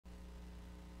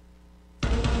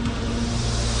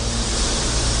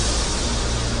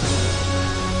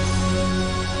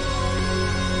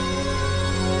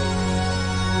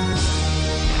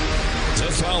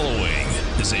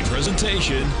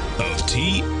presentation of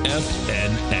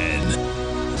TFNN.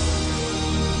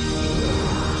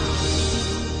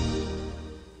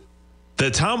 The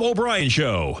Tom O'Brien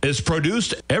Show is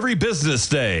produced every business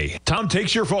day. Tom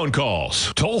takes your phone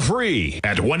calls toll free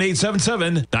at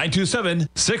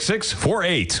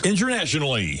 1-877-927-6648.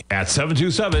 Internationally at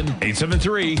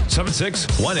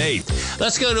 727-873-7618.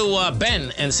 Let's go to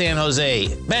Ben in San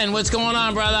Jose. Ben, what's going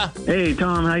on, brother? Hey,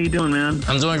 Tom. How you doing, man?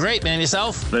 I'm doing great, man.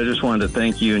 Yourself? I just wanted to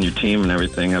thank you and your team and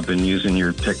everything. I've been using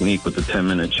your technique with the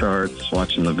 10-minute charts,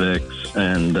 watching the VIX,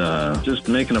 and just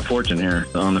making a fortune here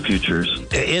on the futures.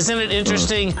 Isn't it interesting?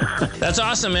 That's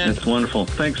awesome, man. It's wonderful.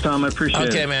 Thanks, Tom. I appreciate it.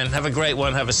 Okay, man. Have a great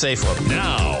one. Have a safe one.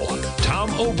 Now, Tom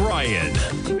O'Brien.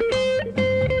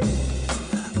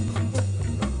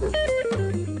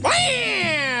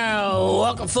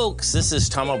 Welcome, folks. This is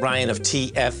Tom O'Brien of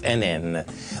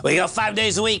TFNN. We go 5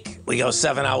 days a week. We go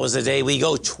 7 hours a day. We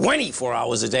go 24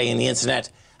 hours a day in the internet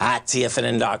at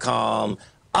TFNN.com.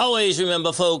 Always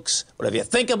remember, folks, whatever you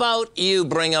think about, you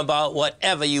bring about.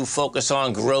 Whatever you focus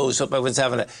on grows. Hope everyone's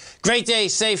having a great day,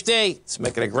 safe day. Let's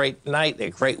make it a great night, a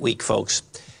great week, folks.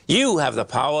 You have the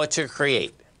power to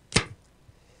create.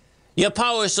 Your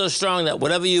power is so strong that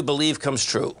whatever you believe comes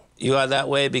true. You are that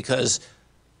way because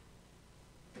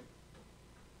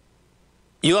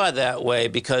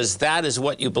that is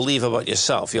what you believe about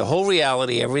yourself. Your whole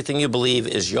reality, everything you believe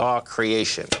is your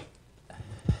creation.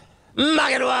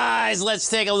 Market-wise, let's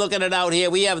take a look at it out here.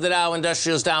 We have the Dow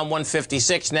Industrials down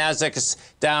 156, Nasdaq is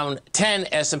down 10,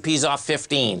 S&P's off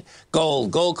 15.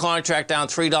 Gold contract down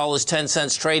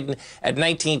 $3.10, trading at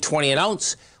 $19.20 an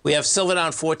ounce. We have silver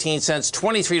down 14 cents,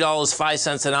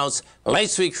 $23.05 an ounce. Light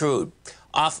sweet crude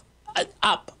up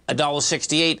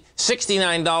 $1.68,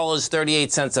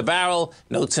 $69.38 a barrel.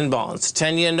 Notes and bonds.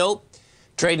 10-year note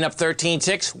trading up 13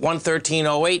 ticks,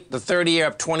 113.08. The 30-year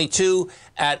up 22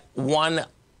 at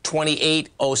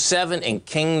 128.07. And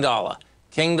King Dollar.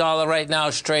 King Dollar right now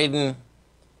is trading.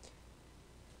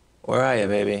 Where are you,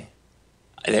 baby?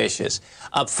 There she is.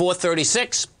 Up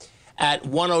 436 at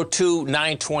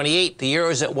 102.928. The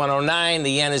euro is at 109. The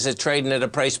yen is trading at a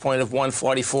price point of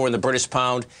 144, and the British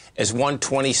pound is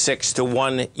 126 to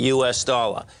 1 US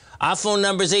dollar. Our phone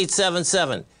number is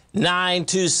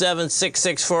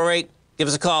 877-927-6648. Give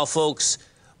us a call, folks.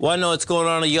 Want to know what's going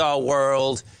on in your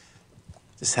world?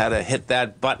 Just had to hit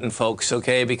that button, folks,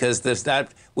 okay? Because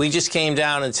we just came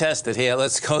down and tested here.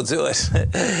 Let's go do it.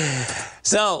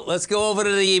 So let's go over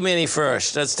to the E-mini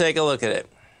first. Let's take a look at it.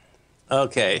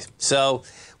 Okay, so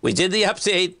we did the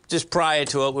update just prior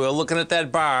to it. We were looking at that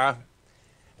bar,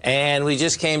 and we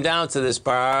just came down to this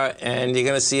bar, and you're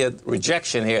going to see a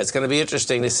rejection here. It's going to be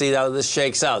interesting to see how this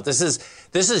shakes out. This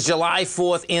is July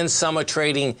 4th in summer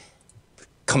trading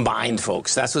combined,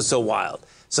 folks. That's what's so wild.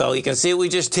 So you can see what we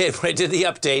just did when I did the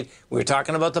update. We were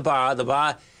talking about the bar. The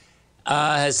bar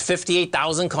has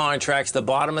 58,000 contracts. The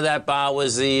bottom of that bar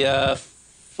was the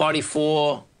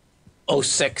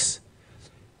 44.06.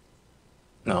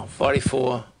 No,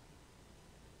 44.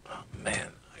 Oh, man.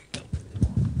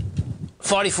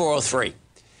 44.03.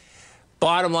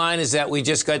 Bottom line is that we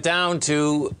just got down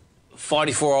to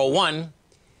 44.01.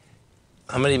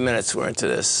 How many minutes were into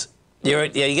this? You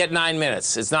get 9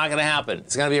 minutes. It's not going to happen.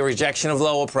 It's going to be a rejection of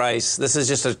lower price. This is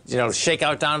just a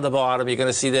shakeout down to the bottom. You're going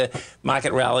to see the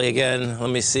market rally again.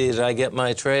 Let me see. Did I get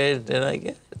my trade? Did I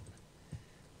get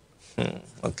it?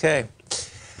 Okay.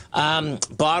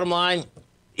 Bottom line,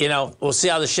 we'll see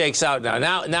how this shakes out now.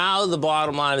 Now the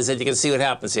bottom line is that you can see what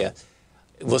happens here.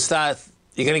 We'll start.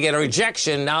 You're going to get a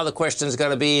rejection. Now the question is going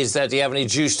to be, is that do you have any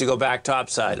juice to go back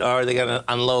topside, or are they going to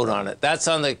unload on it? That's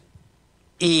on the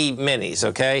E-minis,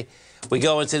 okay? We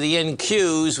go into the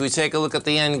NQs. We take a look at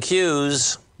the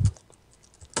NQs.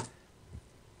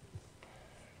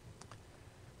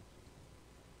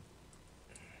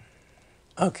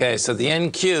 Okay, so the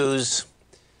NQs,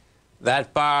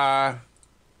 that bar,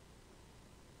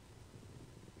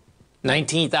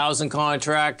 19,000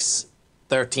 contracts,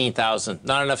 13,000.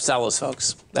 Not enough sellers,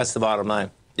 folks. That's the bottom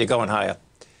line. You're going higher.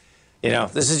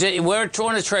 This is we're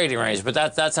in a trading range, but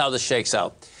that's how this shakes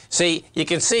out. See, you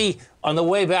can see on the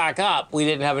way back up, we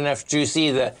didn't have enough juice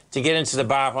either to get into the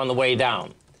bar on the way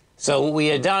down. So what we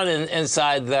had done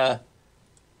inside the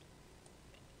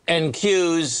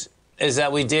NQs is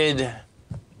that we did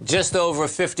just over a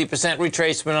 50%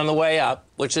 retracement on the way up,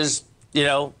 which is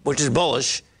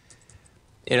bullish.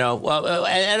 Well,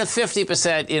 at a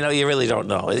 50%, you really don't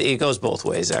know. It goes both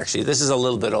ways, actually. This is a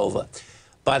little bit over.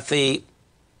 But the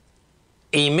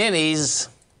E-minis,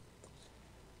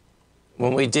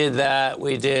 when we did that,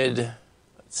 let's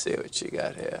see what you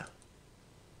got here.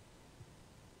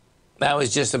 That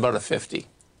was just about a 50.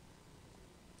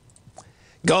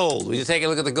 Gold. We take a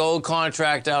look at the gold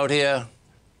contract out here.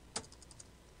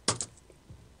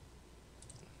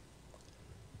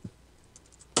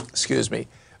 Excuse me.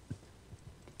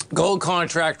 Gold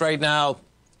contract right now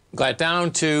got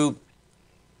down to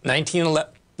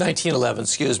 1911,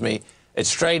 excuse me.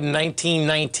 It's trading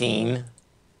 1919.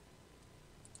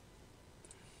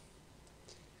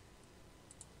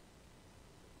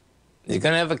 You're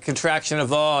going to have a contraction of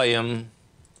volume.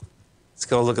 Let's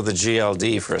go look at the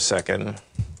GLD for a second.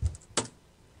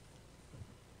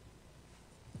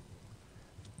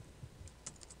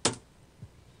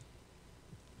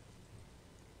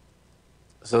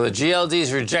 So the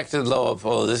GLD's rejected lower.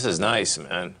 Oh, this is nice,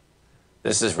 man.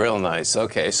 This is real nice.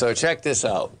 Okay, so check this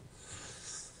out.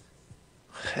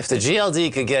 If the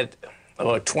GLD could get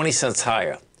about 20 cents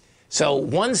higher, so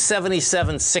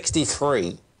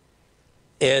 177.63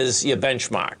 is your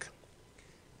benchmark.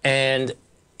 And,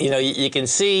 you know, you can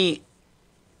see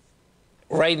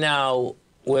right now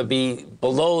we'll be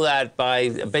below that by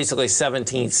basically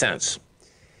 17 cents.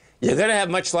 You're going to have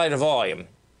much lighter volume,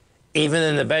 even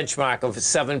in the benchmark of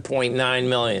 7.9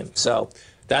 million. So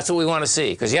that's what we want to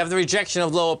see, because you have the rejection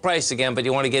of lower price again, but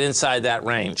you want to get inside that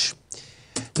range.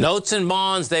 Notes and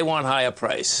bonds, they want higher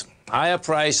price. Higher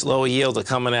price, lower yield are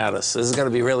coming at us. This is going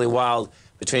to be really wild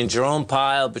between Jerome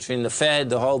Powell, between the Fed,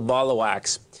 the whole ball of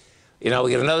wax. You know,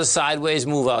 we get another sideways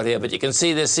move out here, but you can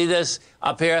see this. See this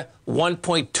up here?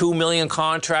 1.2 million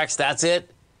contracts. That's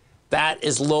it. That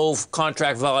is low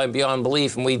contract volume beyond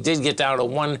belief, and we did get down to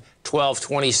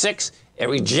 112.26. It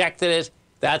rejected it.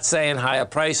 That's saying higher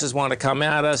prices want to come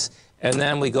at us, and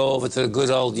then we go over to the good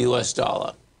old U.S.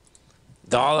 dollar.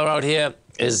 Dollar out here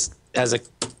has a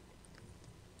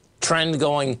trend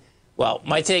going. Well,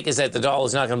 my take is that the dollar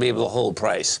is not going to be able to hold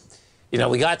price. You know,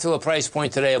 we got to a price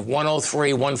point today of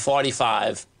 103,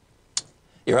 145.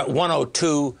 You're at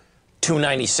 102,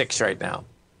 296 right now.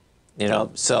 You know,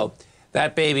 so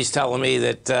that baby's telling me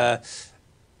that the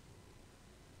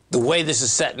way this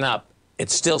is setting up,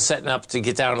 it's still setting up to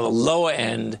get down to the lower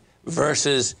end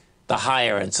versus the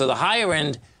higher end. So the higher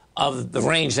end of the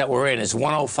range that we're in is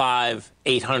 105,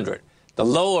 800. The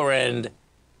lower end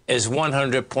is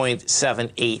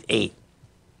 100.788.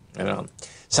 You know,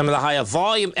 some of the higher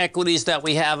volume equities that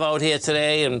we have out here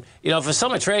today, and you know, for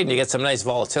summer trading, you get some nice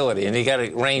volatility, and you got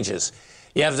ranges.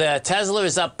 You have the Tesla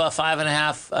is up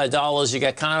 $5.50. You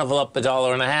got Carnival up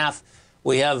 $1.50.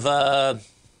 We have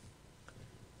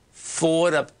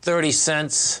Ford up 30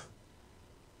 cents.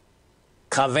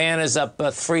 Carvana's up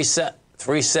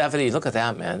 $3.70. Look at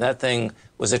that, man. That thing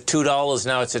was at $2.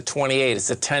 Now it's at 28. It's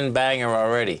a 10 banger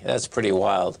already. That's pretty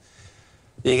wild.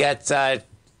 You got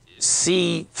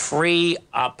C3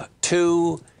 up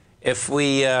 2. If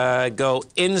we go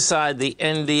inside the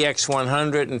NDX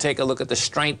 100 and take a look at the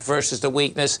strength versus the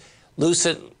weakness,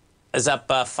 Lucid is up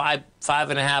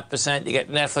 5.5%. You get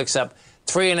Netflix up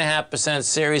 3.5%.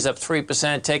 Series up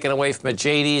 3%. Taken away from it.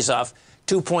 JD's off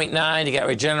 2.9. You got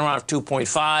Regeneron off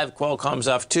 2.5. Qualcomm's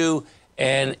off 2.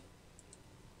 And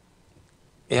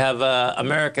you have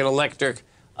American Electric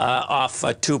off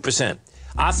 2%.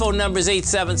 Our phone number is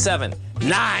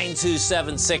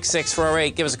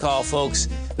 877-927-6648. Give us a call, folks.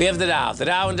 We have the Dow. The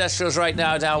Dow Industrials right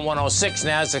now down 106.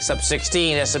 Nasdaq's up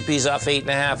 16. S&P's off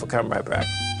 8.5. We'll come right back.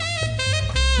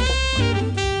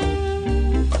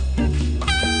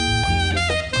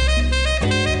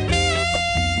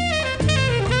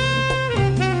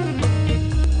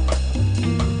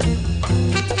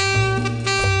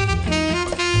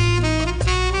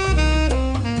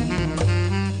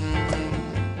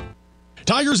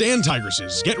 Tigers and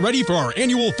Tigresses, get ready for our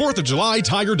annual 4th of July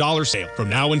Tiger Dollar Sale. From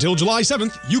now until July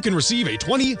 7th, you can receive a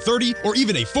 20, 30, or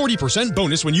even a 40%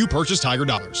 bonus when you purchase Tiger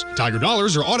Dollars. Tiger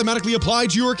Dollars are automatically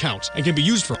applied to your account and can be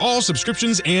used for all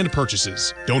subscriptions and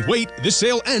purchases. Don't wait, this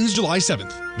sale ends July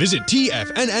 7th. Visit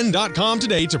TFNN.com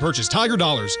today to purchase Tiger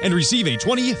Dollars and receive a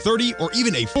 20, 30, or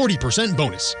even a 40%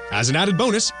 bonus. As an added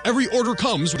bonus, every order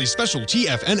comes with a special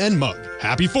TFNN mug.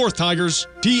 Happy 4th, Tigers.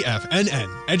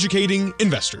 TFNN, educating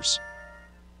investors.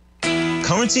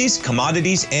 Currencies,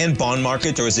 commodities, and bond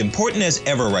markets are as important as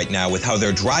ever right now with how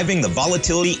they're driving the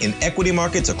volatility in equity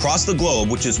markets across the globe,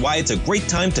 which is why it's a great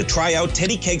time to try out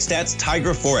Teddy Kegstad's Tiger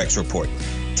Forex Report.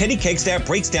 Teddy Kegstad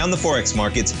breaks down the Forex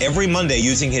markets every Monday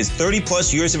using his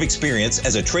 30-plus years of experience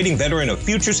as a trading veteran of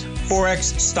futures,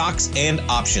 Forex, stocks, and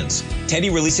options. Teddy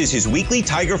releases his weekly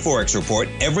Tiger Forex Report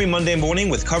every Monday morning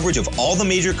with coverage of all the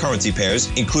major currency pairs,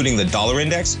 including the dollar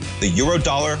index, the euro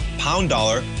dollar, pound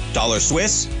dollar, dollar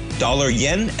Swiss, dollar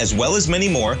yen, as well as many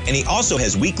more, and he also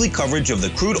has weekly coverage of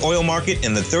the crude oil market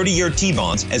and the 30-year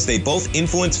T-bonds, as they both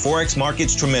influence Forex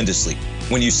markets tremendously.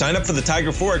 When you sign up for the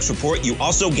Tiger Forex Report, you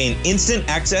also gain instant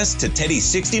access to Teddy's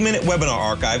 60-minute webinar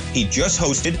archive he just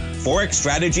hosted, Forex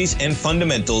Strategies and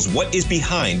Fundamentals, What is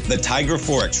Behind the Tiger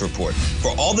Forex Report.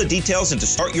 For all the details and to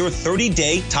start your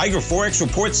 30-day Tiger Forex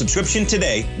Report subscription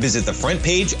today, visit the front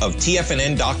page of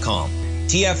TFNN.com.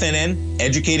 TFNN,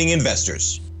 educating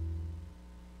investors.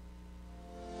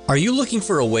 Are you looking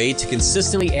for a way to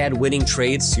consistently add winning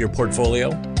trades to your portfolio?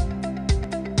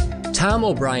 Tom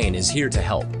O'Brien is here to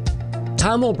help.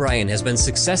 Tom O'Brien has been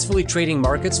successfully trading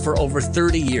markets for over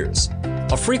 30 years.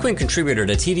 A frequent contributor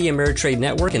to TD Ameritrade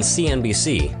Network and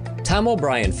CNBC, Tom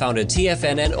O'Brien founded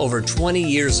TFNN over 20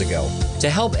 years ago to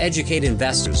help educate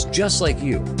investors just like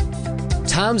you.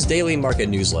 Tom's daily market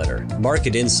newsletter,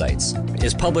 Market Insights,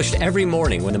 is published every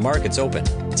morning when the markets open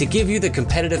to give you the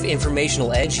competitive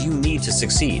informational edge you need to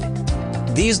succeed.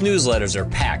 These newsletters are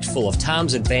packed full of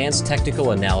Tom's advanced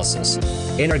technical analysis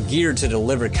and are geared to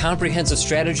deliver comprehensive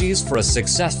strategies for a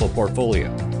successful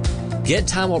portfolio. Get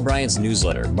Tom O'Brien's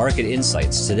newsletter, Market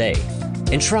Insights, today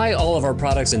and try all of our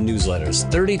products and newsletters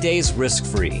 30 days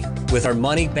risk-free with our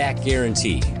money-back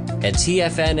guarantee at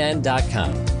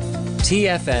TFNN.com.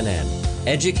 TFNN.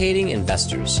 Educating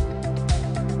investors.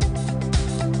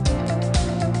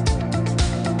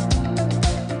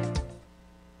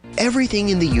 Everything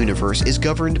in the universe is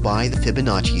governed by the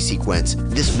Fibonacci sequence.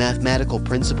 This mathematical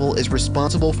principle is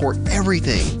responsible for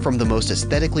everything from the most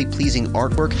aesthetically pleasing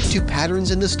artwork to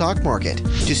patterns in the stock market.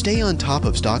 To stay on top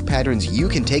of stock patterns you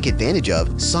can take advantage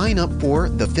of, sign up for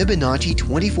the Fibonacci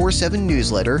 24/7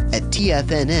 newsletter at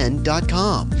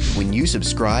TFNN.com. When you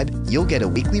subscribe, you'll get a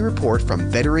weekly report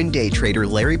from veteran day trader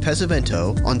Larry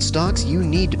Pesavento on stocks you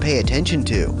need to pay attention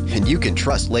to. And you can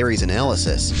trust Larry's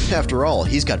analysis. After all,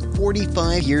 he's got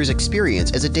 45 years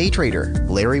experience as a day trader.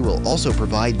 Larry will also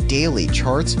provide daily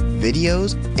charts,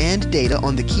 videos, and data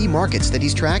on the key markets that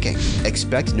he's tracking.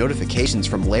 Expect notifications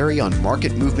from Larry on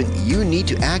market movement you need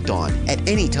to act on at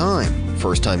any time.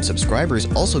 First-time subscribers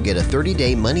also get a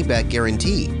 30-day money-back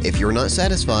guarantee. If you're not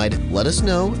satisfied, let us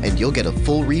know and you'll get a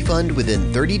full refund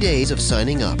within 30 days of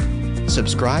signing up.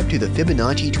 Subscribe to the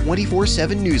Fibonacci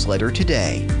 24/7 newsletter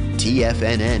today.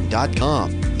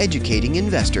 TFNN.com. Educating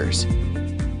investors.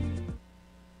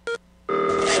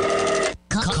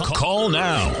 Call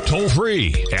now, toll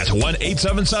free at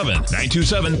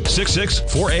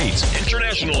 1-877-927-6648.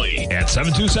 Internationally at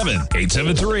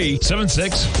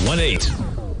 727-873-7618.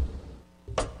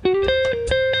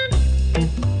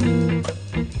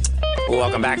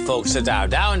 Welcome back, folks, to Dow.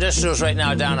 Dow Industrials right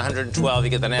now down 112.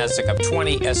 You get the NASDAQ up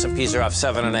 20. S&Ps are off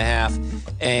 7.5.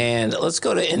 And let's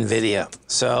go to NVIDIA.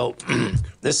 So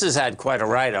this has had quite a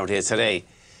ride out here today.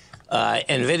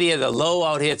 NVIDIA, the low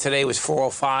out here today was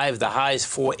 405. The high is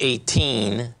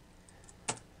 418.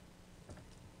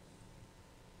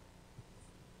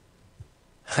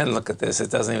 And look at this.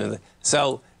 It doesn't even...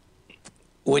 So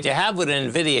what you have with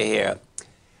NVIDIA here,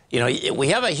 you know, we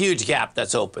have a huge gap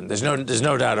that's open. There's no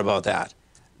doubt about that.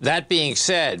 That being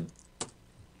said,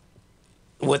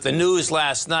 with the news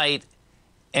last night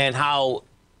and how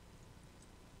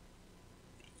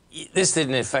this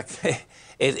didn't affect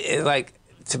it like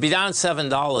to be down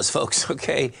 $7, folks,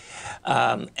 okay,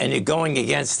 and you're going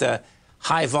against a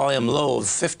high volume low of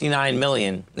 59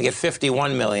 million, you get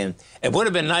 51 million. It would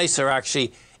have been nicer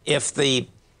actually if the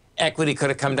equity could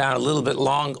have come down a little bit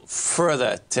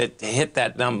further to hit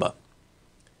that number.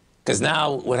 Because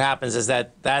now what happens is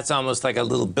that's almost like a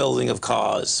little building of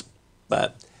cause.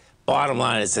 But bottom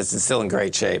line is it's still in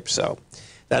great shape. So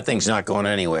that thing's not going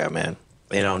anywhere, man.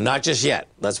 You know, not just yet.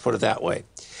 Let's put it that way.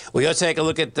 We're going to take a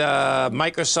look at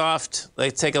Microsoft.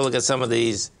 Let's take a look at some of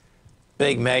these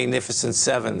big, magnificent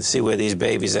seven, see where these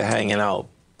babies are hanging out.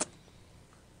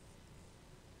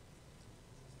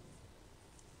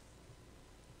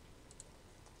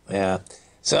 Yeah.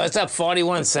 So it's up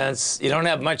 41 cents. You don't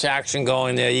have much action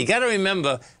going there. You got to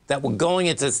remember that we're going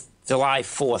into July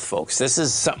 4th, folks. This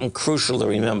is something crucial to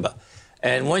remember.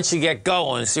 And once you get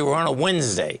going, see, we're on a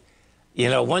Wednesday. You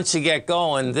know, once you get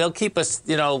going, they'll keep us,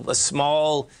 you know, a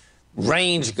small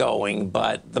range going.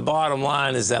 But the bottom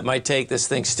line is that my take, this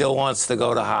thing still wants to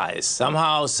go to highs.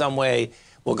 Somehow, some way,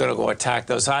 we're going to go attack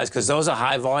those highs because those are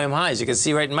high volume highs. You can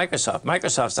see right in Microsoft.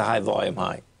 Microsoft's a high volume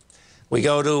high. We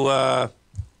go to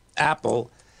Apple.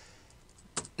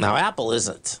 Now, Apple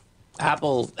isn't.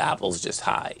 Apple's just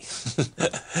high.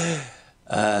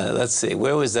 Let's see.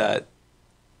 Where was that?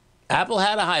 Apple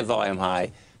had a high volume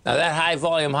high. Now, that high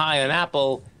volume high on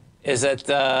Apple is at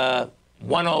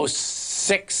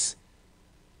 106.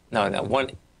 No,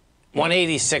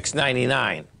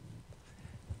 186.99.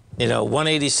 You know,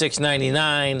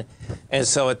 186.99. And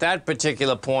so at that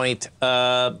particular point,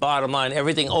 bottom line,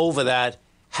 everything over that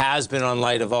has been on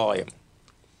lighter volume.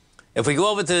 If we go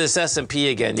over to this S&P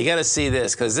again, you got to see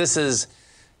this, because this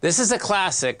is a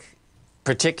classic,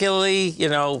 particularly, you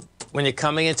know, when you're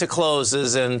coming into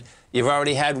closes and you've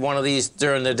already had one of these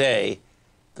during the day,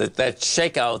 that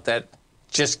shakeout that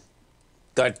just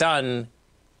got done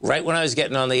right when I was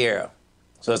getting on the air.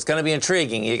 So it's going to be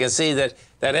intriguing. You can see that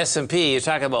S&P, you're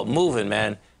talking about moving,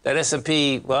 man. That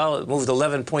S&P, well, it moved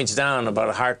 11 points down about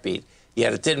a heartbeat,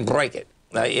 yet it didn't break it.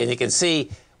 And you can see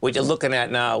what you're looking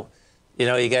at now. You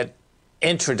know, you got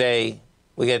intraday,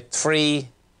 we get 3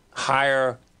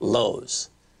 higher lows.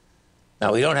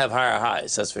 Now, we don't have higher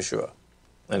highs, that's for sure.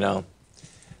 You know,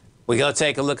 we got to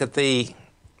take a look at the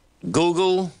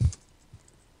Google.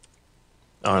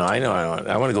 Oh, no, I know.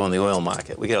 I want to go in the oil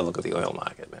market. We got to look at the oil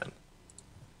market, man.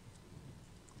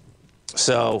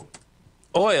 So,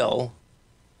 oil.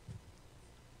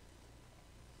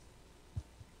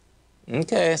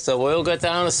 Okay, so oil got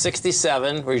down to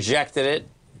 67, rejected it.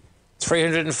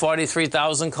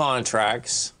 343,000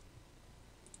 contracts.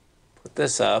 Put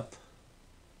this up.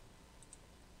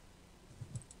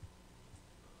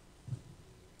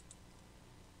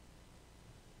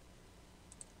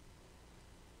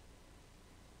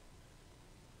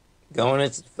 Going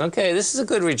into, okay, this is a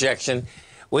good rejection.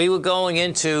 We were going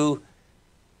into,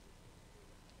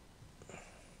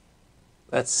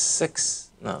 that's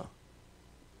 6, no.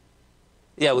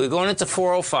 Yeah, we were going into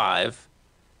 405.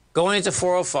 Going into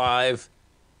 405,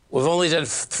 we've only done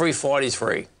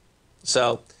 343.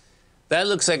 So that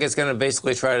looks like it's going to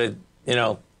basically try to, you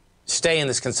know, stay in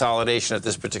this consolidation at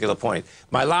this particular point.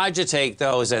 My larger take,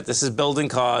 though, is that this is building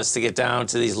cause to get down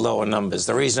to these lower numbers.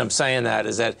 The reason I'm saying that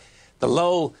is that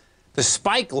the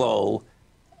spike low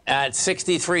at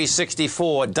 63,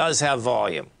 64 does have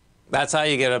volume. That's how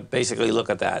you get to basically look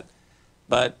at that.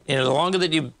 But, you know, the longer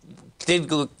that you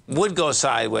would go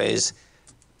sideways,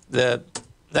 that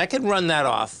can run that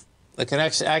off. It can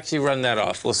actually run that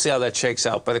off. We'll see how that shakes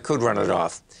out, but it could run it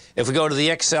off. If we go to the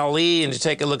XLE and you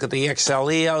take a look at the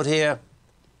XLE out here,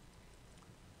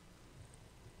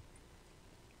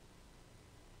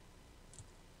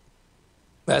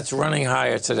 that's running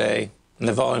higher today, and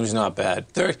the volume's not bad.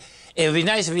 It would be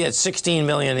nice if you had 16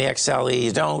 million in the XLE.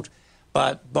 You don't,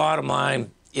 but bottom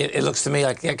line, it looks to me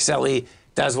like the XLE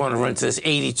does want to run to this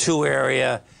 82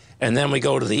 area. And then we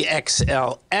go to the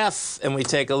XLF, and we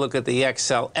take a look at the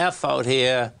XLF out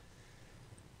here.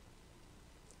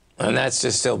 And that's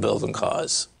just still building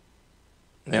cause.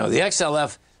 You know, the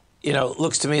XLF, you know,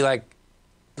 looks to me like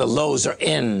the lows are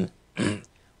in,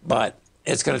 but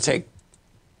it's going to take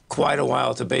quite a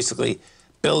while to basically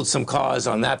build some cause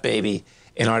on that baby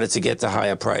in order to get the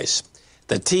higher price.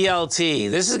 The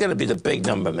TLT, this is going to be the big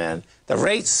number, man. The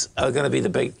rates are going to be the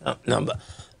big number.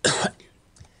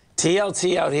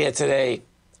 TLT out here today,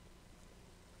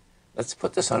 let's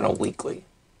put this on a weekly.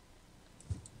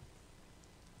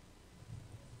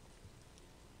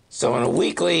 So on a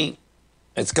weekly,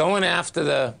 it's going after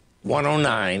the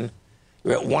 109.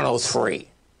 We're at 103.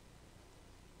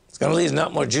 It's going to leave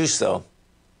not more juice, though.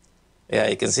 Yeah,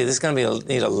 you can see this is going to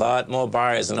need a lot more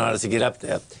buyers in order to get up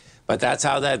there. But that's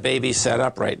how that baby's set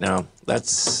up right now.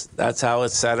 That's how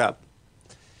it's set up.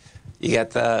 You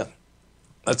got the...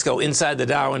 Let's go inside the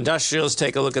Dow Industrials.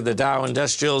 Take a look at the Dow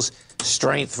Industrials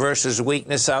strength versus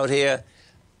weakness out here.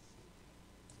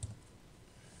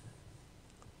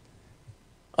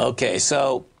 Okay,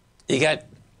 so you got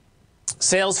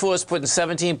Salesforce putting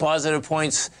 17 positive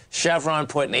points, Chevron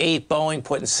putting 8, Boeing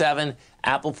putting 7,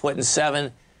 Apple putting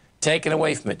 7, taken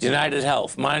away from it. United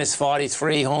Health, minus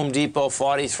 43, Home Depot,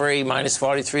 43, minus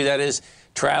 43, that is.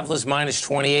 Travelers, minus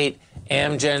 28,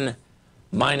 Amgen,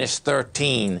 minus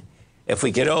 13. If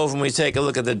we get over and we take a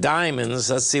look at the diamonds,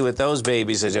 let's see what those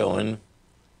babies are doing.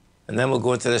 And then we'll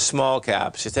go into the small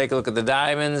caps. You take a look at the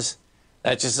diamonds,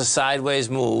 that's just a sideways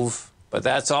move, but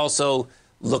that's also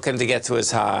looking to get to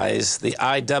its highs. The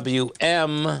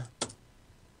IWM,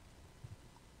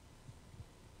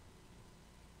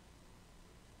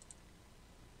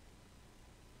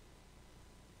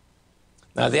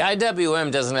 now the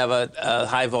IWM doesn't have a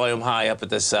high volume high up at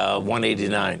this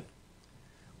 189.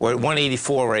 We're at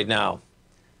 184 right now.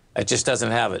 It just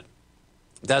doesn't have it.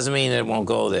 Doesn't mean it won't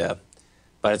go there,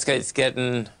 but it's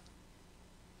getting.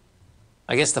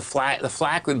 I guess the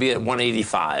FLAC would be at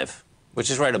 185, which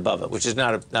is right above it, which is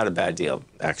not a bad deal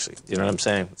actually. You know what I'm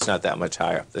saying? It's not that much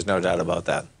higher. There's no doubt about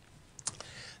that.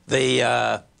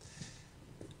 The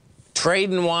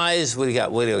trading wise, what do you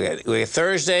got? What do we got? We got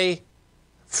Thursday,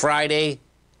 Friday.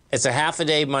 It's a half a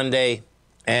day Monday,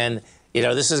 and you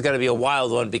know, this is going to be a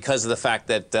wild one because of the fact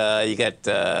that you get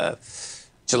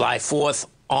July 4th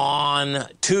on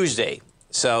Tuesday.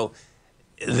 So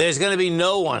there's going to be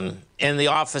no one in the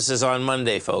offices on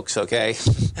Monday, folks, okay?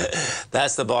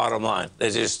 That's the bottom line.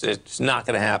 It's not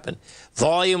going to happen.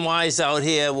 Volume-wise out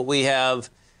here, what we have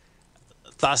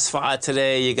thus far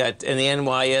today, you got in the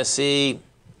NYSE,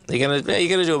 you're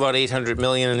gonna do about 800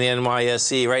 million in the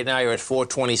NYSE. Right now, you're at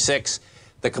 426.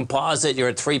 The composite, you're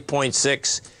at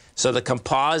 3.6. So the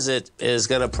composite is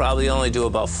going to probably only do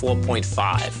about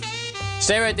 4.5.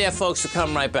 Stay right there, folks. We'll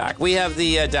come right back. We have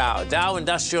the Dow. Dow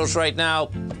Industrials right now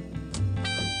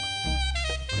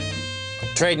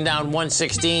trading down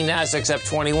 116. Nasdaq's up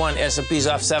 21. S&P's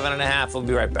off 7.5. We'll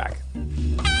be right back.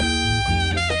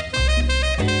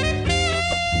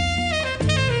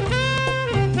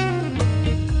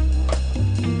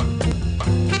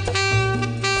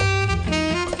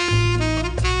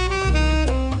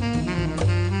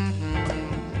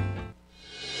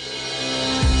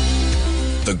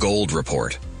 The Gold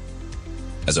Report.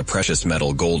 As a precious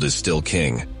metal, gold is still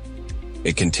king.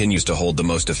 It continues to hold the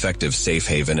most effective safe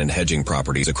haven and hedging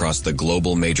properties across the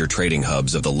global major trading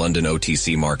hubs of the London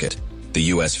OTC market, the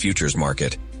U.S. futures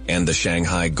market, and the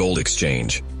Shanghai Gold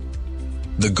Exchange.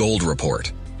 The Gold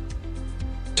Report.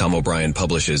 Tom O'Brien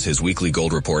publishes his weekly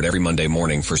gold report every Monday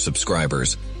morning for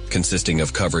subscribers, consisting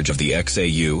of coverage of the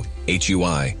XAU,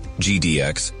 HUI,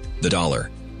 GDX, the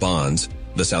dollar, bonds,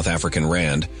 the South African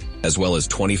rand, as well as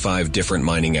 25 different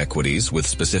mining equities with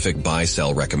specific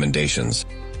buy-sell recommendations.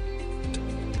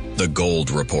 The Gold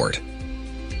Report.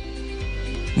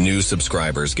 New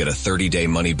subscribers get a 30-day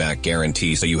money-back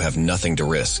guarantee, so you have nothing to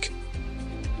risk.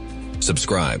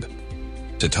 Subscribe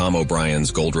to Tom O'Brien's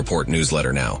Gold Report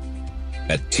newsletter now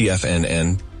at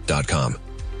TFNN.com.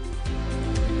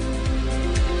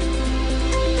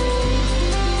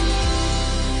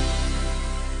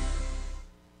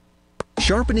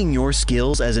 Sharpening your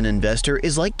skills as an investor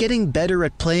is like getting better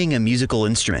at playing a musical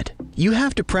instrument. You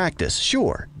have to practice,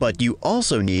 sure, but you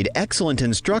also need excellent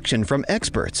instruction from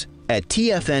experts. At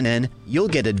TFNN, you'll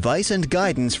get advice and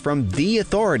guidance from the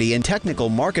authority in technical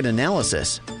market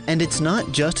analysis. And it's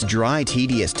not just dry,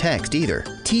 tedious text either.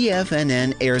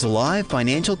 TFNN airs live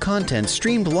financial content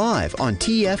streamed live on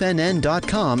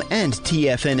TFNN.com and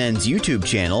TFNN's YouTube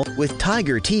channel with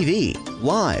Tiger TV,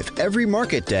 live every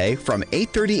market day from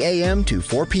 8:30 a.m. to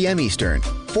 4 p.m. Eastern,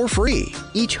 for free.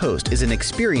 Each host is an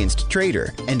experienced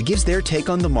trader and gives their take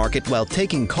on the market while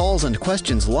taking calls and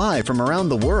questions live from around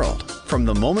the world. From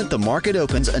the moment the market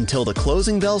opens until the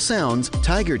closing bell sounds,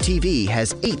 Tiger TV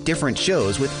has 8 different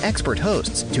shows with expert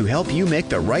hosts to help you make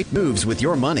the right moves with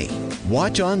your money.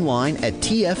 Watch online at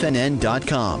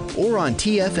TFNN.com or on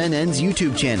TFNN's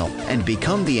YouTube channel and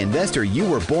become the investor you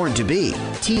were born to be.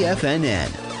 TFNN,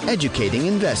 educating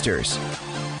investors.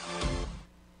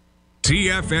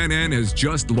 TFNN has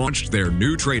just launched their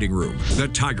new trading room, the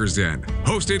Tiger's Den.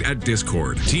 Hosted at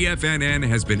Discord, TFNN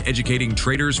has been educating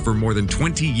traders for more than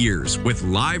 20 years with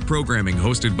live programming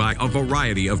hosted by a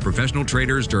variety of professional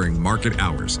traders during market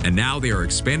hours. And now they are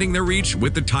expanding their reach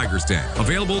with the Tiger's Den,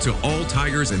 available to all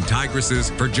tigers and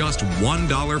tigresses for just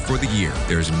 $1 for the year.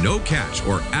 There's no catch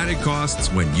or added costs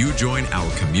when you join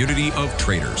our community of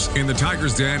traders. In the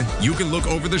Tiger's Den, you can look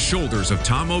over the shoulders of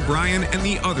Tom O'Brien and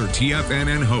the other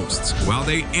TFNN hosts while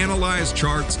they analyze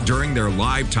charts during their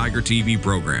live Tiger TV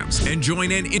programs, and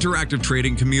join an interactive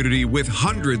trading community with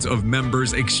hundreds of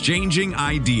members exchanging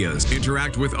ideas.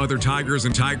 Interact with other tigers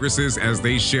and tigresses as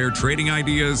they share trading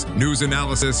ideas, news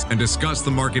analysis, and discuss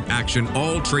the market action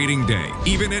all trading day,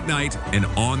 even at night and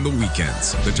on the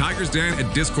weekends. The Tiger's Den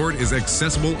at Discord is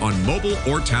accessible on mobile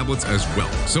or tablets as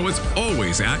well, so it's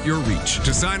always at your reach.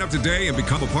 To sign up today and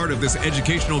become a part of this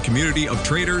educational community of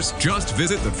traders, just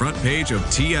visit the front page of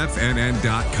TFNN.com.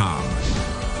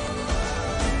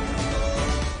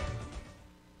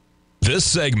 This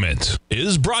segment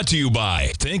is brought to you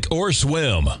by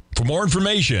Thinkorswim. For more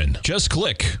information, just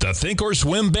click the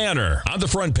Thinkorswim banner on the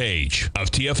front page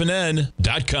of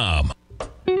TFNN.com.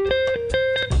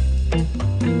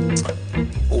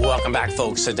 Welcome back,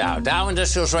 folks, to Dow. Dow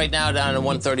Industrials right now down to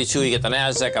 132. You get the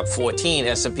NASDAQ up 14.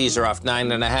 S&Ps are off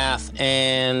 9.5.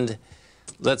 And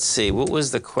let's see, what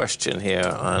was the question here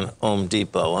on Home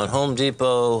Depot? On Home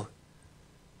Depot,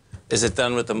 is it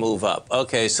done with the move up?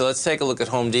 Okay, so let's take a look at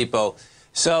Home Depot.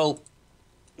 So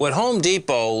with Home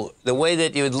Depot, the way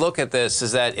that you would look at this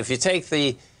is that if you take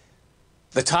the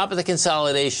top of the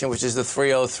consolidation, which is the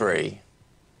 303,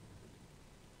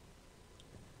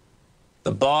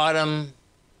 the bottom,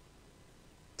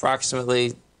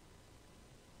 approximately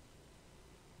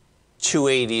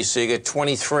 280, so you get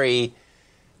 23,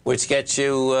 which gets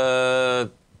you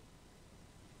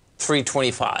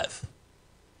 325.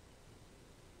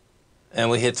 And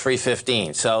we hit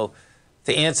 315. So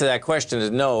the answer to that question is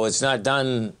no, it's not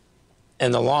done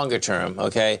in the longer term,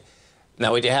 okay?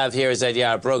 Now what you have here is that,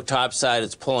 yeah, it broke topside,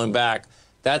 it's pulling back.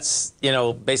 That's, you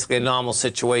know, basically a normal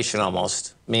situation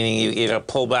almost, meaning you either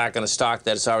pull back on a stock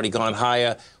that's already gone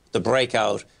higher, the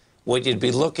breakout. What you'd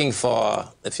be looking for,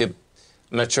 if you're,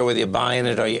 I'm not sure whether you're buying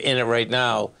it or you're in it right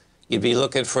now, you'd be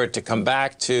looking for it to come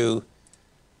back to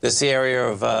this area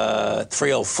of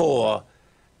 304,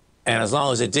 and as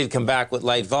long as it did come back with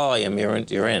light volume,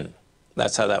 you're in.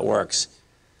 That's how that works.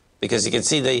 Because you can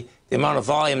see the amount of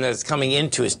volume that it's coming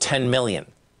into is 10 million.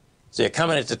 So you're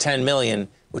coming into 10 million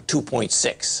with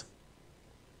 2.6.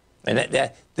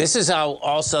 And this is how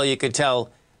also you could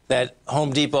tell that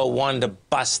Home Depot wanted to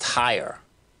bust higher.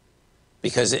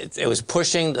 Because it was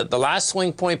pushing, the last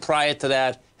swing point prior to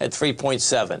that had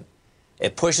 3.7.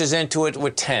 It pushes into it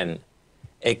with 10.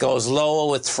 It goes lower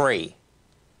with 3.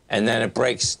 And then it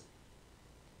breaks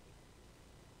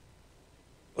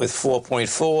with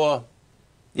 4.4.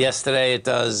 Yesterday it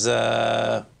does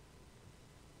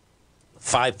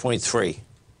 5.3.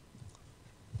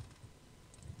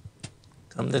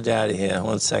 Come to daddy here.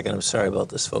 1 second. I'm sorry about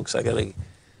this, folks. I'm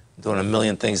doing a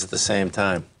million things at the same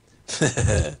time.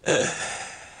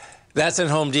 That's in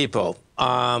Home Depot.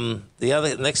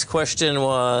 The next question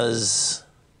was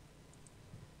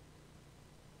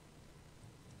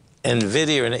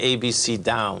NVIDIA and ABC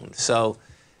down. So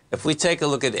if we take a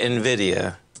look at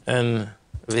NVIDIA,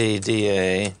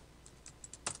 NVDA,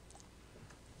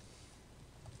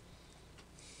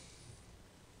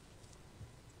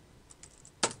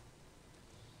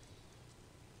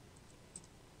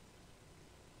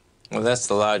 well, that's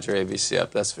the larger ABC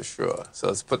up, that's for sure. So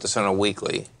let's put this on a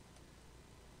weekly.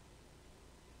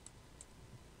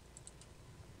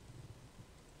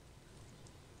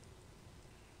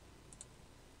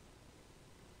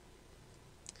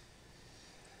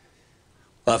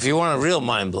 Well, if you want a real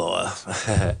mind blower,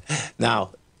 now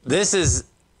this is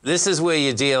where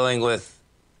you're dealing with,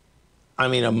 I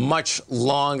mean, a much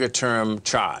longer term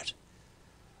chart.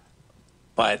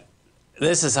 But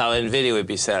this is how NVIDIA would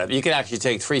be set up. You could actually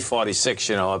take 346,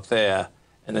 you know, up there,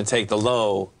 and then take the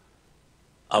low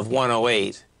of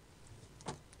 108.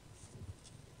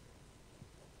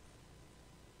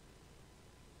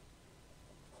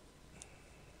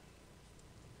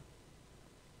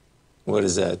 What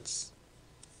is that?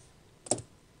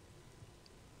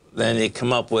 Then you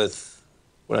come up with,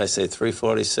 what did I say,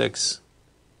 346?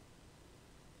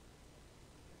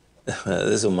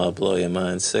 This will blow your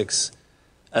mind. 6.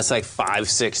 That's like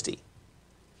 560.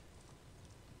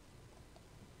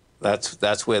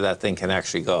 That's where that thing can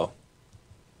actually go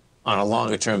on a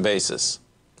longer term basis.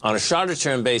 On a shorter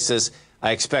term basis,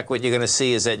 I expect what you're going to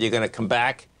see is that you're going to come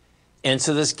back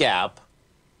into this gap.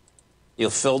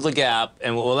 You'll fill the gap,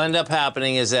 and what will end up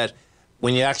happening is that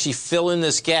when you actually fill in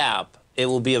this gap, it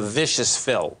will be a vicious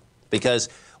fill. Because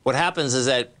what happens is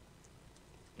that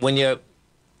when you're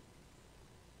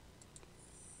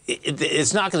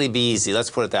it's not going to be easy.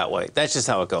 Let's put it that way. That's just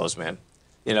how it goes, man.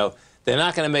 You know, they're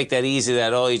not going to make that easy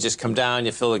that, oh, you just come down,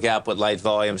 you fill the gap with light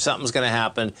volume. Something's going to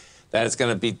happen that it's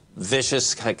going to be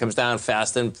vicious. It comes down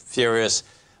fast and furious.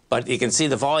 But you can see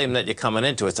the volume that you're coming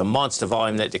into. It's a monster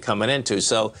volume that you're coming into.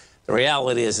 So the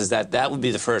reality is that that would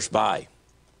be the first buy.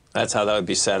 That's how that would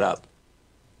be set up.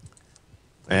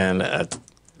 And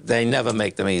they never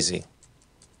make them easy.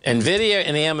 NVIDIA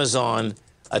and Amazon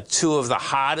are two of the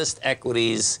hardest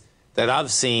equities that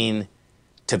I've seen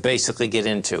to basically get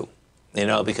into, you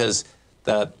know, because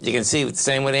you can see the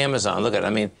same with Amazon. Look at it. I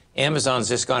mean, Amazon's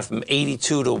just gone from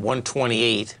 82 to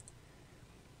 128.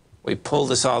 We pulled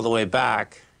this all the way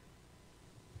back.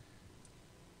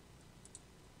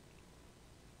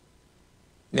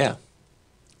 Yeah.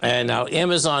 And now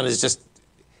Amazon's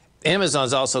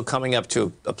also coming up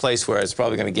to a place where it's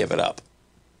probably going to give it up.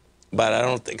 But I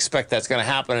don't expect that's going to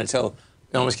happen until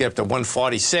you almost get up to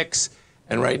 146,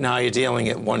 and right now you're dealing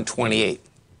at 128.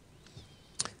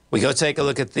 We go take a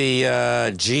look at the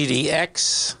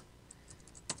GDX.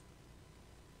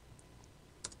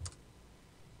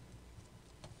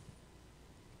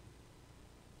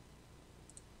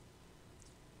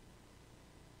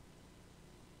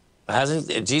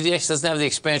 GDX doesn't have the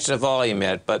expansion of volume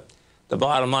yet, but the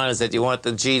bottom line is that you want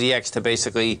the GDX to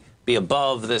basically be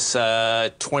above this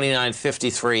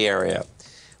 2953 area.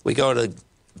 We go to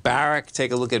Barrick,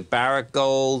 take a look at Barrick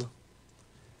Gold.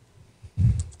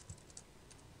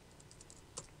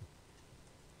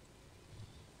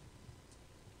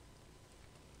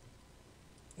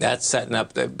 That's setting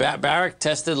up. Barrick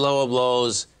tested lower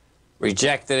blows,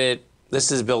 rejected it.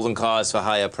 This is building cause for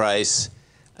higher price.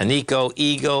 Anico,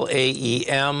 Eagle,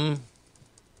 AEM.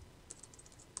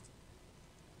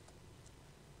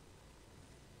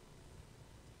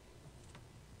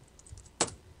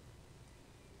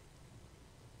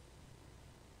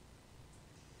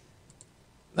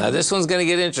 Now this one's going to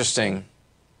get interesting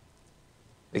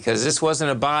because this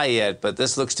wasn't a buy yet, but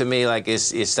this looks to me like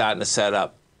it's starting to set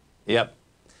up. Yep.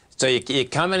 So you're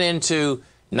coming into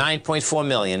 9.4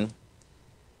 million.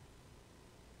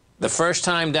 The first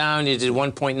time down, you did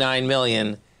 1.9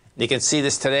 million. You can see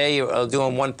this today, you're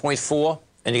doing 1.4,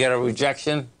 and you got a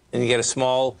rejection, and you get a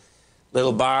small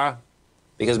little bar,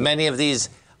 because many of these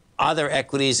other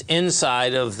equities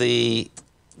inside of the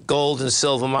gold and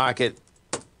silver market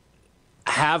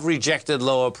have rejected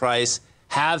lower price,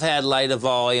 have had lighter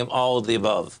volume, all of the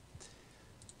above.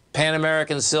 Pan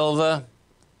American Silver,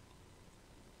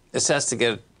 this has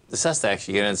to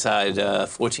actually get inside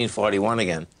 1441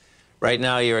 again. Right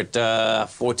now you're at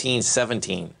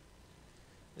 1417.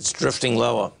 It's drifting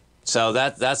lower. So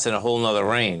that's in a whole nother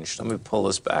range. Let me pull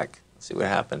this back. See what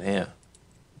happened here.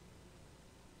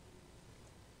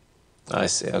 I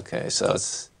see, okay, so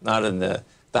it's not in the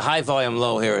high volume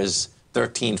low here is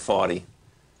 1340.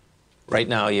 Right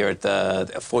now you're at the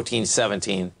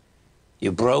 1417.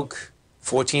 You broke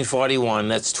 1441,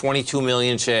 that's 22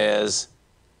 million shares.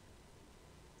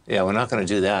 Yeah, we're not gonna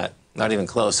do that, not even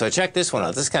close. So check this one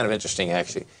out, this is kind of interesting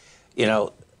actually. You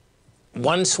know,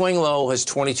 one swing low has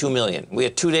 22 million. We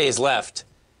have 2 days left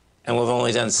and we've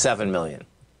only done 7 million.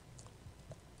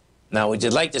 Now what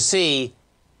you'd like to see,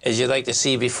 as you'd like to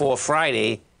see before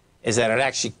Friday, is that it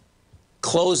actually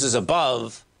closes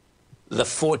above the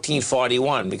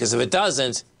 1441, because if it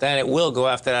doesn't, then it will go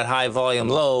after that high volume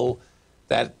low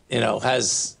that, you know,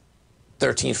 has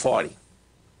 1340,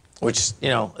 which, you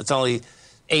know, it's only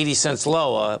 80 cents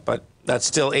lower, but that's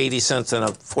still 80 cents in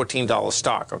a $14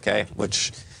 stock, okay,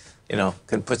 which, you know,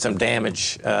 can put some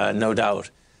damage, no doubt.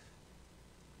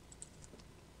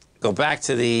 Go back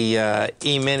to the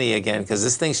E-mini again, because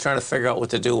this thing's trying to figure out what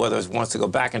to do, whether it wants to go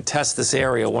back and test this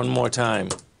area one more time.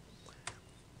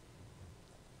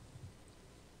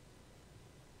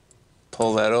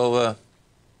 Pull that over.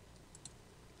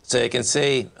 So you can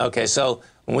see, okay, so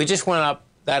when we just went up,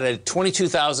 that had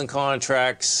 22,000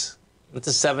 contracts, it's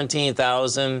a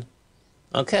 17,000.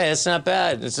 Okay, that's not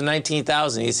bad. It's a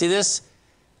 19,000. You see this?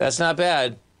 That's not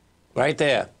bad, right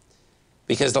there.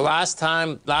 Because the last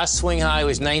swing high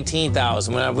was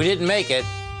 19,000. We didn't make it,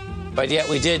 but yet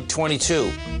we did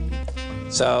 22.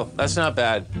 So that's not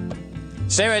bad.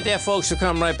 Stay right there, folks. We'll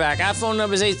come right back. Our phone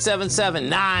number is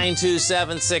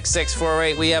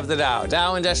 877-927-6648. We have the Dow.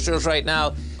 Dow Industrials right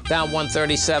now down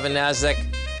 137. NASDAQ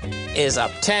is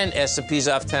up 10. S&P's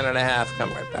off 10.5.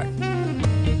 Come right back.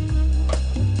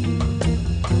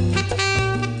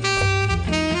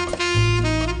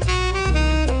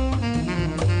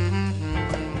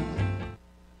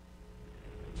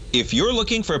 If you're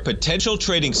looking for potential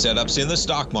trading setups in the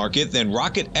stock market, then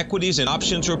Rocket Equities and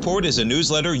Options Report is a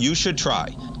newsletter you should try.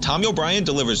 Tommy O'Brien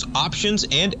delivers options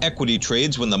and equity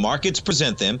trades when the markets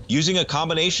present them, using a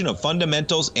combination of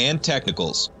fundamentals and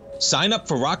technicals. Sign up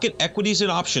for Rocket Equities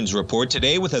and Options Report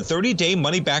today with a 30-day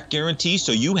money-back guarantee,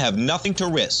 so you have nothing to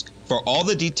risk. For all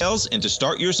the details and to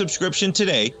start your subscription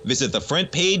today, visit the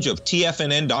front page of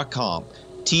TFNN.com.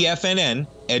 TFNN,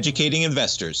 educating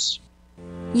investors.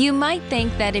 You might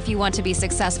think that if you want to be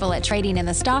successful at trading in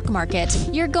the stock market,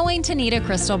 you're going to need a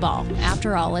crystal ball.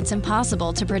 After all, it's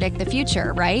impossible to predict the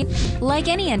future, right? Like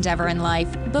any endeavor in life,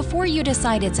 before you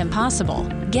decide it's impossible,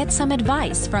 get some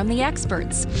advice from the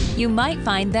experts. You might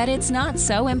find that it's not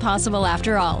so impossible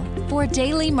after all. For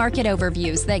daily market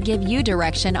overviews that give you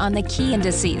direction on the key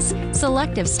indices,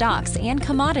 selective stocks, and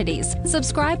commodities,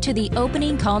 subscribe to the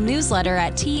Opening Call newsletter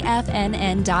at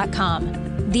TFNN.com.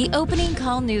 The Opening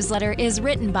Call newsletter is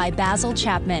written by Basil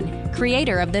Chapman,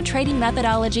 creator of the trading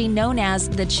methodology known as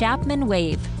the Chapman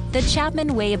Wave. The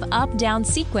Chapman Wave up-down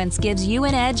sequence gives you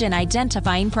an edge in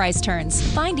identifying price turns,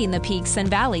 finding the peaks and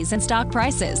valleys in stock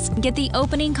prices. Get the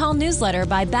Opening Call newsletter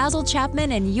by Basil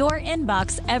Chapman in your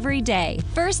inbox every day.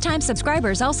 First-time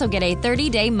subscribers also get a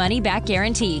 30-day money-back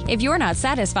guarantee. If you're not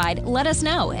satisfied, let us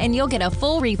know, and you'll get a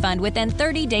full refund within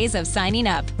 30 days of signing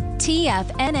up.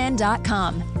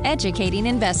 TFNN.com, educating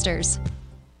investors.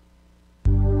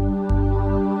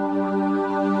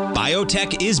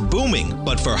 Biotech is booming,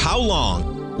 but for how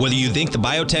long? Whether you think the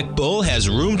biotech bull has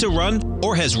room to run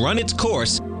or has run its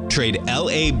course, trade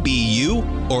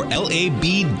LABU or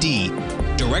LABD.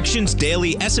 Direction's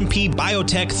daily S&P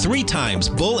Biotech 3 times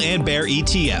bull and bear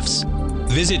ETFs.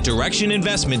 Visit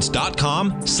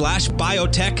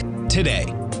directioninvestments.com/biotech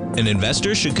today. An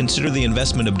investor should consider the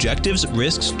investment objectives,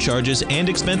 risks, charges, and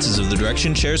expenses of the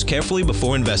Direction shares carefully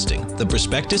before investing. The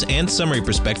prospectus and summary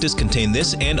prospectus contain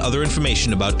this and other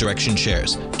information about Direction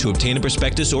shares. To obtain a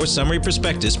prospectus or summary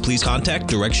prospectus, please contact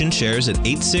Direction shares at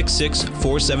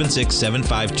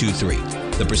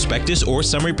 866-476-7523. The prospectus or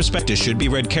summary prospectus should be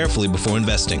read carefully before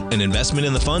investing. An investment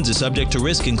in the funds is subject to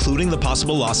risk, including the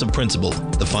possible loss of principal.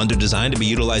 The funds are designed to be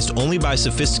utilized only by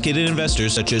sophisticated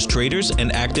investors such as traders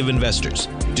and active investors.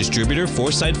 Distributor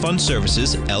Foresight Fund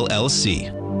Services,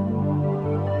 LLC.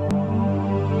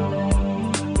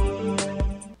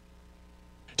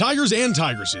 Tigers and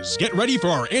Tigresses, get ready for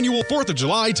our annual 4th of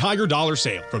July Tiger Dollar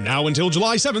Sale. From now until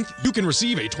July 7th, you can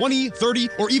receive a 20, 30,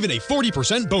 or even a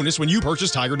 40% bonus when you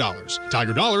purchase Tiger Dollars.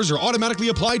 Tiger Dollars are automatically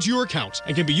applied to your account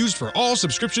and can be used for all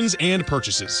subscriptions and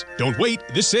purchases. Don't wait,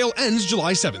 this sale ends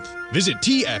July 7th. Visit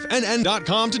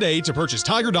TFNN.com today to purchase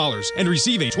Tiger Dollars and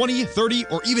receive a 20, 30,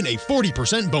 or even a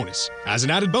 40% bonus. As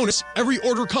an added bonus, every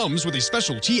order comes with a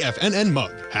special TFNN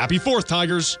mug. Happy 4th,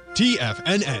 Tigers.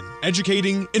 TFNN,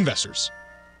 educating investors.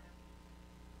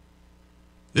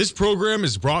 This program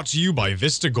is brought to you by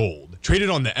Vista Gold, traded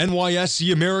on the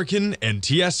NYSE American and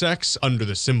TSX under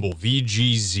the symbol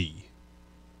VGZ.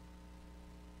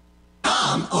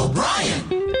 Tom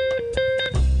O'Brien.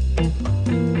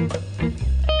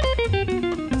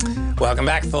 Welcome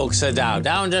back, folks.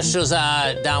 Dow Industrials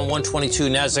down 122,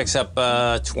 Nasdaq's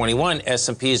up 21,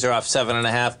 S&Ps are off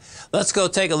 7.5. Let's go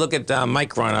take a look at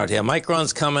Micron out here.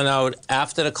 Micron's coming out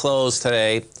after the close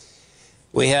today.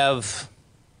 We have...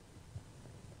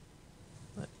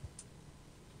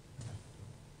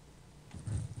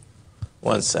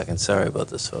 One second. Sorry about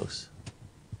this, folks.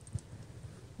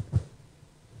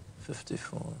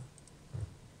 54.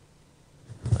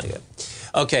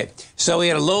 Okay. So we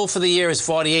had a low for the year is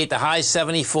 48. The high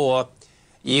 74.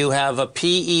 You have a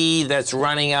PE that's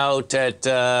running out at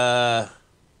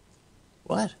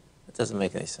what? That doesn't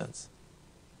make any sense.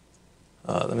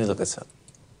 Let me look at something.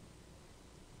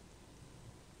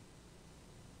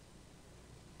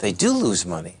 They do lose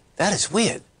money. That is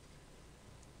weird.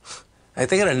 I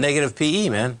think at a negative PE,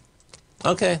 man.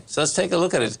 Okay, so let's take a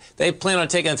look at it. They plan on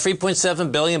taking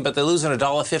 $3.7 billion, but they're losing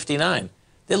 $1.59.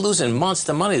 They're losing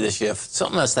monster money this year.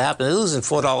 Something has to happen. They're losing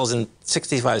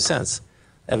 $4.65.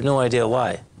 I have no idea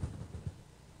why.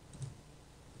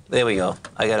 There we go.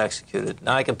 I got executed.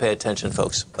 Now I can pay attention,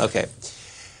 folks. Okay.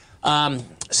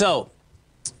 So,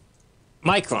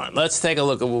 Micron. Let's take a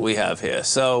look at what we have here.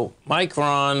 So,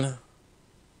 Micron...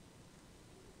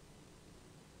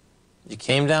 You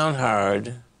came down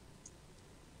hard.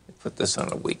 Put this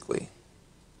on a weekly.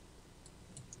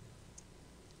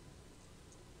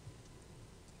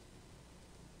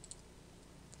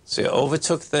 So you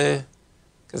overtook the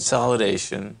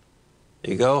consolidation.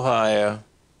 You go higher.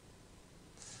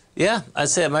 Yeah, I'd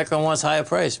say Micron wants higher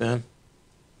price, man.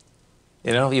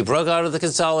 You know, you broke out of the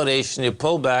consolidation. You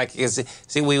pulled back. You can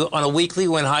see, we on a weekly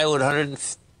went higher with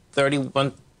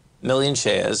 131 million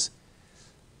shares.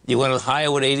 You went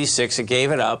higher with 86, it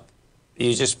gave it up.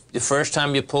 You just, the first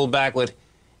time you pulled back with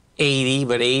 80,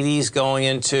 but 80 is going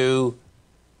into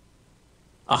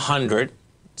 100.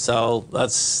 So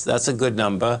that's a good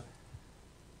number.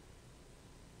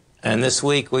 And this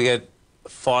week we get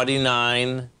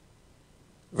 49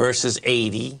 versus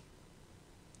 80.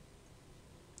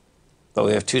 But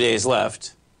we have 2 days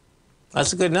left.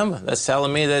 That's a good number. That's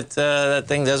telling me that that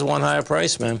thing does want higher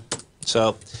price, man.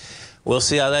 So... we'll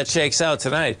see how that shakes out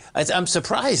tonight. I'm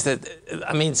surprised that,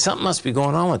 I mean, something must be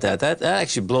going on with that. That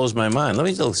actually blows my mind. Let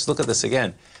me just look at this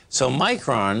again. So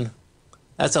Micron,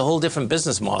 that's a whole different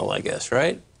business model, I guess,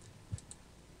 right?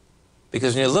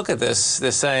 Because when you look at this,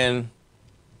 they're saying,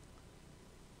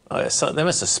 oh, they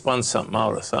must have spun something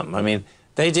out or something. I mean,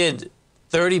 they did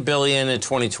 $30 billion in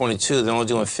 2022. They're only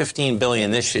doing $15 billion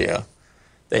this year.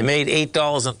 They made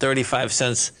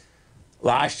 $8.35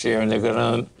 last year, and they're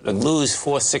going to lose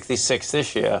 $4.66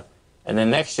 this year, and then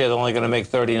next year they're only going to make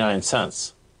 39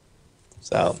 cents.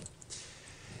 So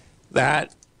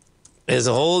that is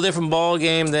a whole different ball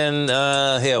game than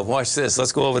here. Watch this.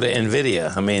 Let's go over to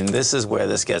NVIDIA. I mean, this is where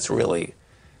this gets really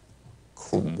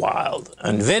wild.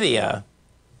 NVIDIA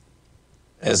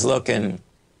is looking.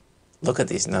 Look at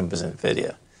these numbers,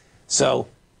 NVIDIA. So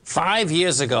 5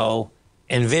 years ago,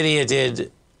 NVIDIA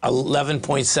did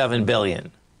 $11.7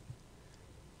 billion.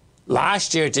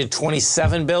 Last year it did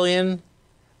 $27 billion.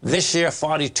 This year,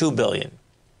 $42 billion.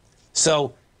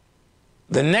 So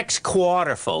the next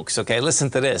quarter, folks, okay, listen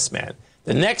to this, man.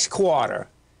 The next quarter,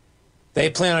 they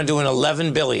plan on doing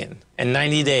 $11 billion in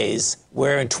 90 days,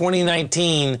 where in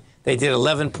 2019, they did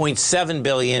 $11.7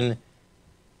 billion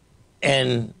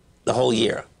in the whole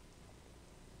year.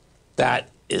 That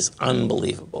is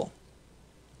unbelievable.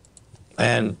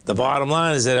 And the bottom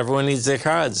line is that everyone needs their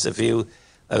cards. If they're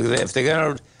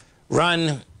going to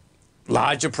run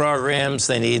larger programs,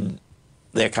 they need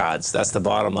their cards. That's the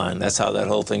bottom line. That's how that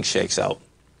whole thing shakes out.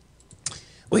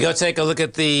 We go take a look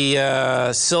at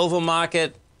the silver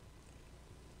market.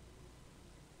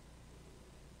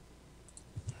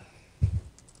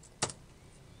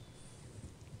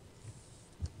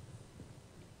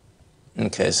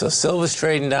 Okay, so silver's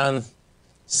trading down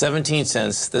 17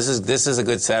 cents. This is a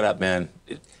good setup, man.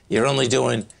 You're only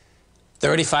doing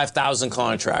 35,000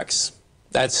 contracts.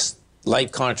 That's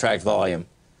light contract volume.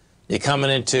 You're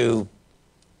coming into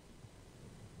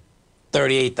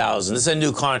 38,000. This is a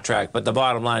new contract, but the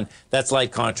bottom line, that's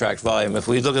light contract volume. If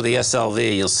we look at the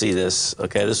SLV, you'll see this.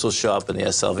 Okay, this will show up in the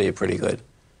SLV pretty good.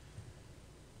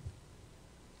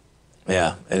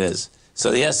 Yeah, it is.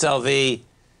 So the SLV,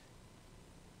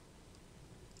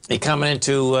 you're coming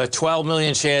into 12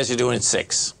 million shares, you're doing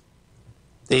 6.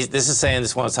 This is saying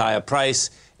this wants higher price.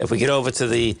 If we get over to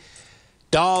the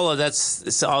dollar,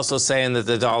 it's also saying that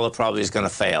the dollar probably is going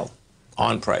to fail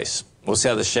on price. We'll see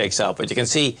how this shakes out. But you can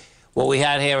see what we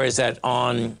had here is that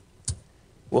on,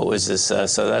 what was this? So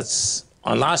that's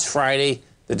on last Friday,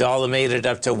 the dollar made it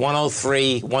up to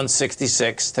 103,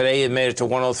 166. Today it made it to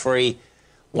 103,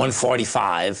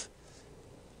 145.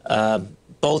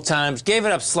 Both times, gave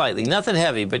it up slightly. Nothing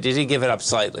heavy, but you did give it up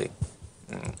slightly.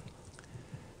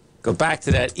 Go back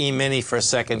to that E-mini for a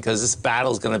second, because this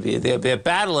battle's going to be, they're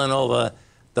battling over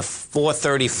the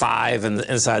 435 and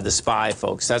inside the SPY,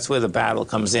 folks. That's where the battle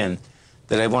comes in.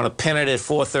 That they want to pin it at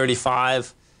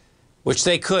 435, which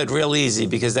they could real easy,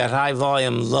 because that high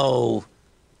volume low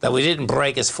that we didn't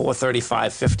break is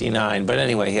 435.59. But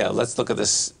anyway, here, let's look at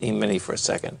this E-mini for a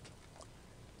second.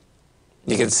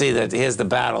 You can see that here's the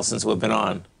battle since we've been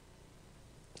on.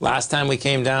 Last time we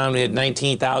came down, we had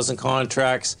 19,000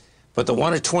 contracts, but the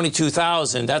one at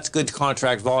 22,000, that's good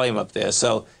contract volume up there,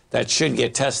 so that should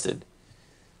get tested.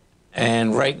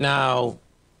 And right now,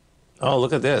 oh,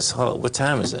 look at this. Oh, what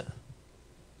time is it?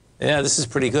 Yeah, this is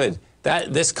pretty good.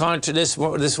 This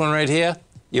one right here,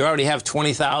 you already have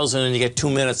 20,000 and you get 2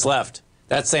 minutes left.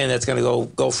 That's saying that's going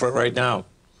to go for it right now.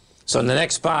 So in the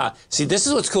next bar, see, this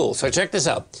is what's cool. So check this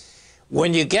out.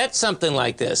 When you get something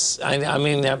like this, I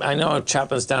mean, I know I'm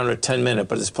chopping this down to a 10-minute,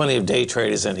 but there's plenty of day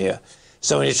traders in here.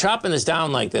 So when you're chopping this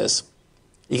down like this,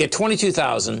 you get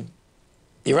 22,000.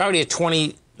 You're already at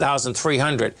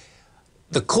 20,300.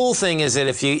 The cool thing is that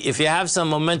if you have some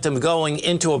momentum going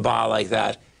into a bar like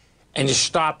that, and you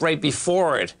stop right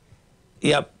before it,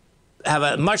 you have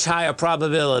a much higher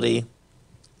probability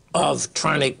of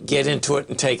trying to get into it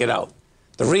and take it out.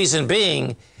 The reason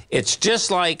being, it's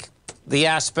just like the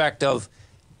aspect of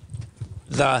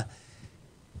the,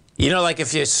 you know, like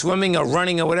if you're swimming or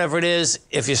running or whatever it is,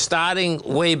 if you're starting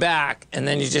way back and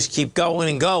then you just keep going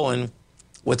and going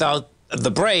without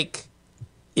the break,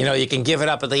 you know, you can give it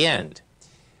up at the end.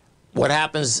 What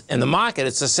happens in the market,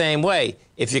 it's the same way.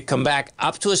 If you come back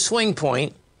up to a swing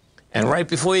point, and right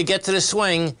before you get to the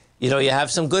swing, you know, you have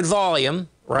some good volume,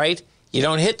 right? You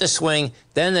don't hit the swing,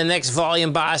 then the next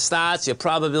volume bar starts, your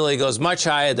probability goes much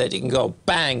higher that you can go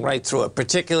bang right through it,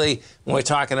 particularly when we're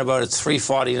talking about it's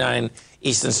 3:49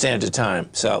 Eastern Standard Time.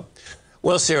 So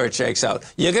we'll see where it shakes out.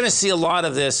 You're going to see a lot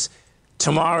of this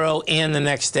tomorrow and the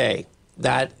next day.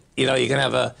 That, you know, you're going to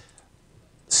have a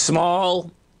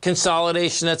small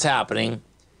consolidation that's happening.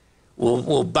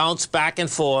 We'll bounce back and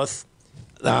forth.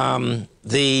 My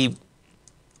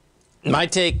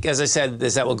take, as I said,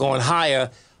 is that we're going higher,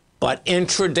 but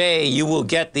intraday you will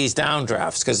get these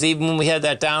downdrafts, because even when we had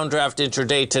that downdraft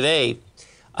intraday today,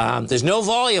 there's no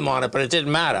volume on it, but it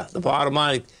didn't matter. The bottom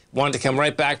line wanted to come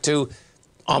right back to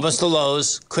almost the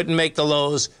lows, couldn't make the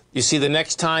lows. You see the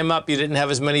next time up, you didn't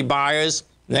have as many buyers.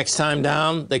 Next time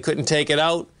down, they couldn't take it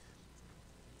out.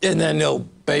 And then they'll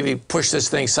maybe push this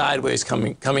thing sideways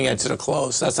coming into the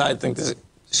close. That's how I think this,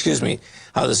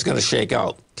 how this is going to shake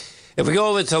out. If we go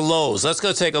over to lows, let's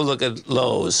go take a look at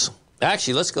lows.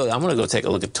 Actually, I'm going to go take a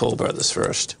look at Toll Brothers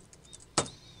first.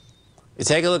 You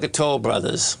take a look at Toll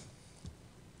Brothers.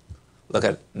 Look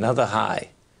at another high.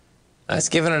 It's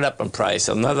giving it up in price.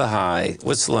 Another high.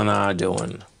 What's Lennar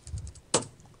doing?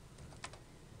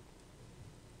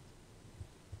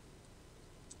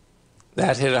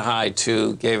 That hit a high,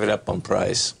 too, gave it up on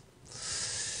price.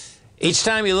 Each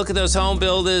time you look at those home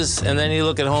builders, and then you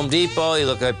look at Home Depot, you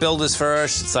look at builders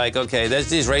first, it's like, okay,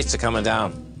 these rates are coming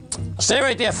down. Stay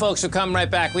right there, folks. We'll come right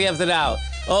back. We have the Dow.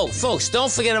 Oh, folks, don't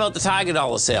forget about the Tiger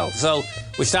Dollar sale. So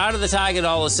we started the Tiger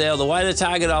Dollar sale. The way the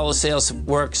Tiger Dollar sale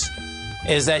works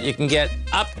is that you can get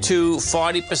up to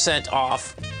 40%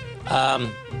 off.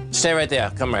 Stay right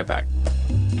there. Come right back.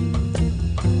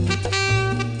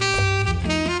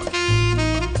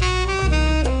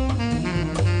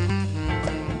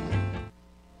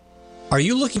 Are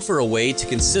you looking for a way to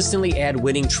consistently add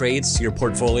winning trades to your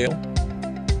portfolio?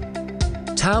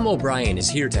 Tom O'Brien is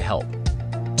here to help.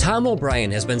 Tom O'Brien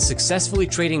has been successfully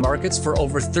trading markets for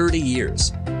over 30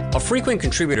 years. A frequent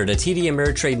contributor to TD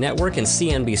Ameritrade Network and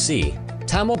CNBC,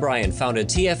 Tom O'Brien founded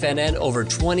TFNN over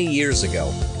 20 years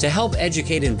ago to help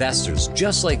educate investors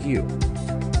just like you.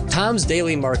 Tom's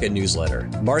daily market newsletter,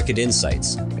 Market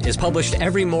Insights, is published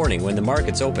every morning when the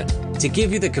market's open to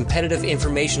give you the competitive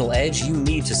informational edge you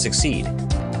need to succeed.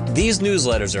 These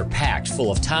newsletters are packed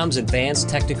full of Tom's advanced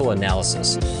technical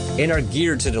analysis and are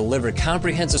geared to deliver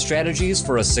comprehensive strategies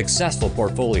for a successful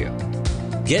portfolio.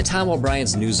 Get Tom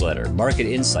O'Brien's newsletter, Market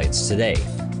Insights, today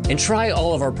and try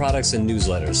all of our products and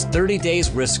newsletters 30 days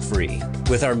risk-free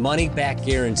with our money-back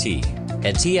guarantee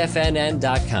at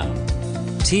TFNN.com.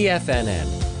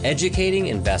 TFNN, educating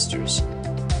investors.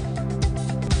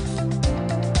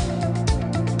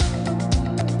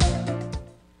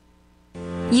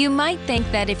 You might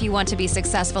think that if you want to be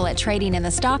successful at trading in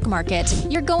the stock market,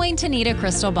 you're going to need a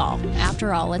crystal ball.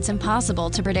 After all, it's impossible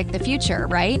to predict the future,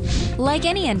 right? Like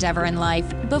any endeavor in life,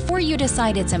 before you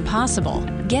decide it's impossible,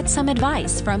 get some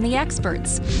advice from the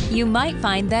experts. You might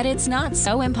find that it's not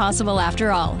so impossible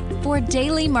after all. For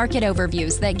daily market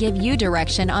overviews that give you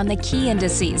direction on the key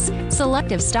indices,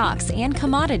 selective stocks, and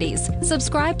commodities,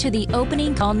 subscribe to the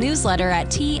Opening Call newsletter at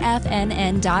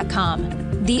TFNN.com.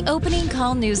 The Opening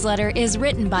Call newsletter is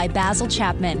written by Basil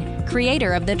Chapman,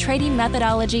 creator of the trading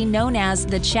methodology known as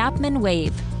the Chapman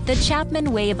Wave. The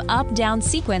Chapman Wave up-down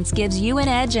sequence gives you an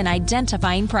edge in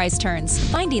identifying price turns,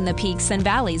 finding the peaks and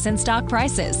valleys in stock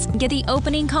prices. Get the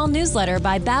Opening Call newsletter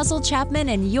by Basil Chapman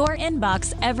in your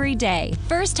inbox every day.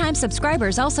 First-time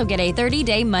subscribers also get a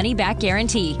 30-day money-back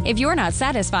guarantee. If you're not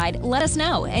satisfied, let us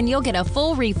know, and you'll get a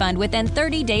full refund within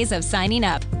 30 days of signing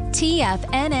up.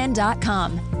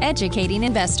 TFNN.com, educating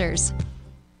investors.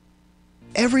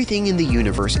 Everything in the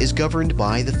universe is governed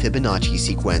by the Fibonacci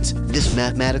sequence. This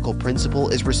mathematical principle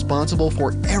is responsible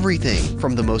for everything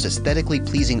from the most aesthetically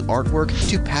pleasing artwork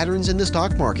to patterns in the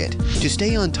stock market. To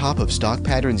stay on top of stock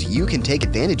patterns you can take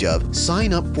advantage of,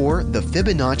 sign up for the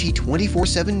Fibonacci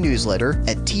 24/7 newsletter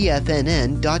at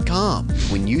TFNN.com.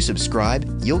 When you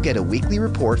subscribe, you'll get a weekly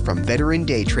report from veteran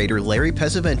day trader Larry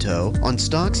Pesavento on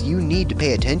stocks you need to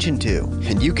pay attention to.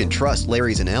 And you can trust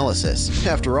Larry's analysis.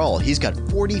 After all, he's got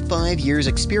 45 years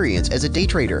experience as a day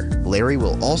trader. Larry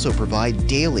will also provide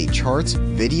daily charts,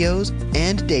 videos,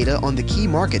 and data on the key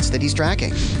markets that he's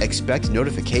tracking. Expect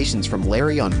notifications from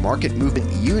Larry on market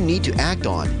movement you need to act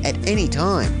on at any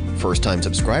time. First-time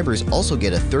subscribers also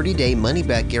get a 30-day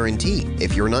money-back guarantee.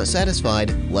 If you're not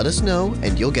satisfied, let us know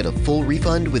and you'll get a full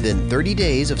refund within 30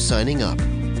 days of signing up.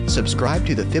 Subscribe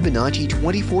to the Fibonacci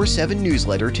 24/7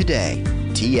 newsletter today.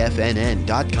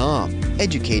 TFNN.com,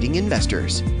 educating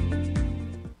investors.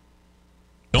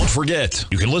 Don't forget,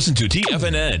 you can listen to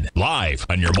TFNN live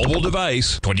on your mobile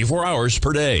device 24 hours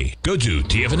per day. Go to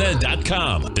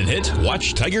TFNN.com, then hit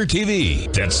Watch Tiger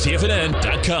TV. That's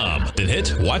TFNN.com, then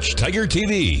hit Watch Tiger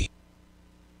TV.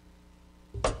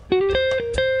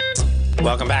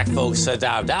 Welcome back, folks.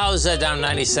 Dow's down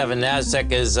 97.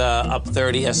 NASDAQ is up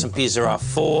 30. S&Ps are off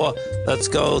 4. Let's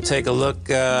go take a look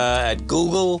at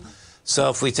Google. So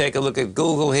if we take a look at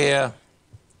Google here.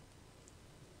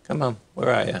 Come on,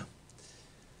 where are you?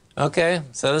 Okay,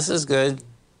 so this is good.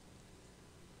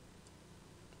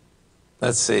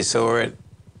 Let's see, so we're at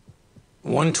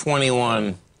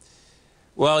 121.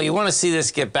 Well, you want to see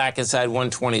this get back inside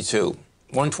 122.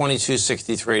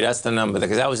 122.63, that's the number,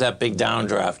 because that was that big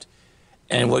downdraft.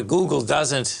 And what Google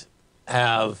doesn't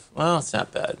have, well, it's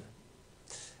not bad.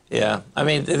 Yeah, I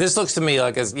mean, this looks to me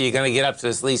like you're going to get up to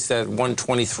at least that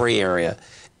 123 area.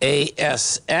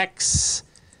 ASX.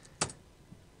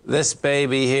 This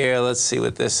baby here, let's see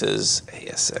what this is.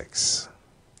 ASX.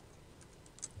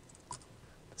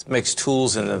 This makes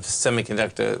tools in the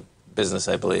semiconductor business,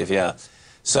 I believe, yeah.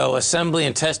 So assembly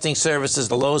and testing services,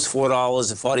 the low is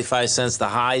 $4.45, the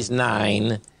high is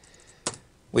 $9.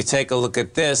 We take a look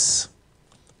at this.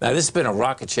 Now, this has been a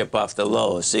rocket ship off the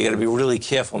low, so you got to be really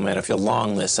careful, man, if you're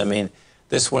long this. I mean,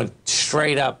 this went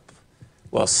straight up,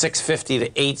 well, 650 to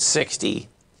 860.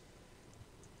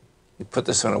 We put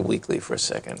this on a weekly for a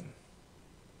second.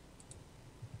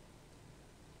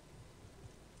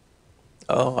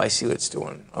 Oh, I see what it's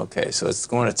doing. Okay, so it's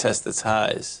going to test its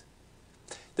highs.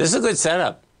 This is a good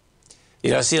setup.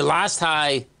 You know, see the last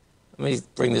high, let me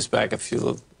bring this back a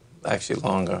few, actually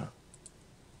longer.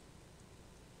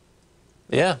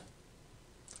 Yeah.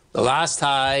 The last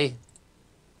high,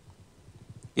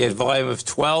 you had volume of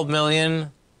 12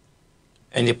 million.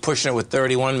 And you're pushing it with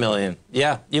 31 million.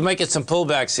 Yeah, you might get some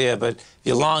pullbacks here, but if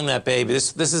you long that baby,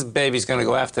 this baby's going to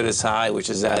go after this high, which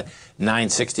is at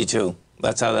 962.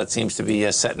 That's how that seems to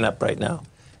be setting up right now.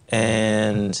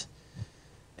 And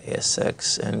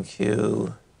ASX,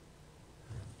 NQ,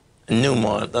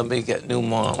 Newmont. Let me get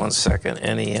Newmont 1 second.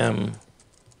 NEM.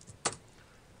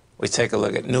 We take a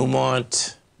look at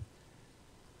Newmont.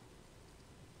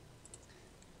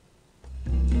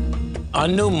 On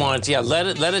Newmont, yeah, let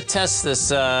it test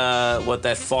this, what,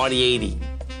 that 4080.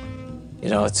 You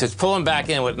know, it's pulling back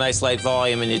in with nice light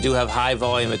volume, and you do have high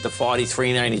volume at the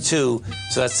 43.92,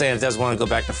 so that's saying it does want to go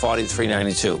back to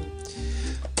 43.92.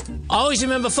 Always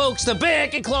remember, folks, the bear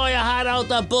can claw your heart out,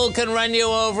 the bull can run you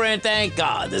over, and thank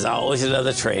God there's always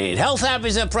another trade. Health,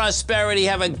 happiness, and prosperity.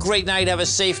 Have a great night. Have a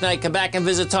safe night. Come back and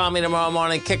visit Tommy tomorrow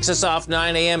morning. Kicks us off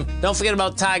 9 a.m. Don't forget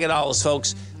about Tiger Dollars,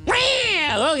 folks.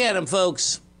 Look at them,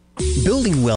 folks. Building wealth